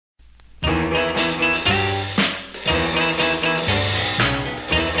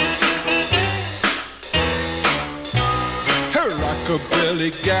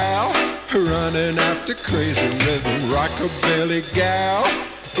rockabilly gal, running after crazy rhythm, rockabilly gal.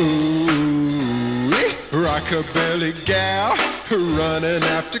 Ooh, rockabilly gal, running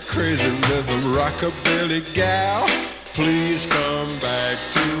after crazy rhythm, rockabilly gal. Please come back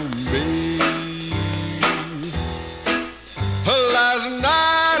to me. Last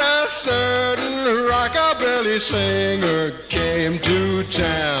night a certain rockabilly singer came to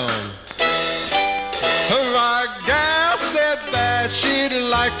town. My gal said that she'd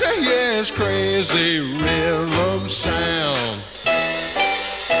like to hear his crazy rhythm sound.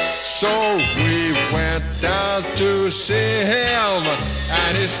 So we went down to see him,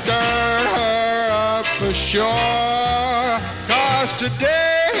 and he stirred her up for sure. 'Cause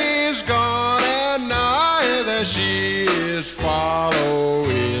today he's gone, and now that she is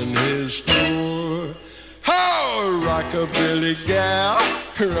following his tour. Oh, rockabilly gal,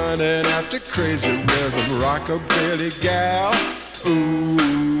 running after crazy rhythm, rockabilly gal. Ooh,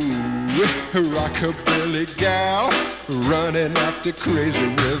 rockabilly gal, running after crazy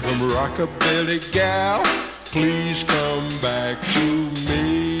rhythm, rockabilly gal. Please come back to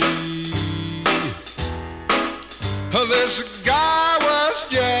me. This guy was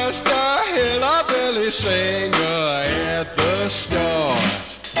just a hillbilly singer at the start.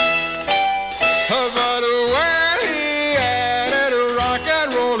 But when he added rock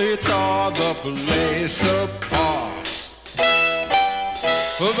and roll, he tore the place apart.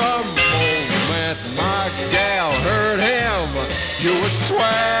 The moment my gal heard him, you would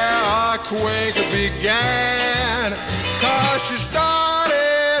swear a quake began. 'Cause she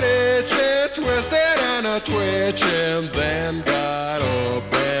started itching, twisted and a twitching, then got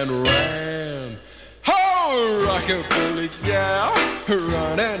up and ran. Oh, rockabilly gal,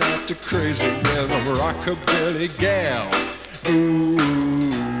 running after crazy rhythm, rockabilly gal. Ooh,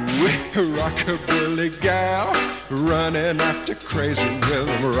 rockabilly gal, running after crazy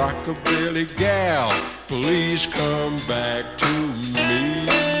rhythm, rockabilly gal. Please come back to me.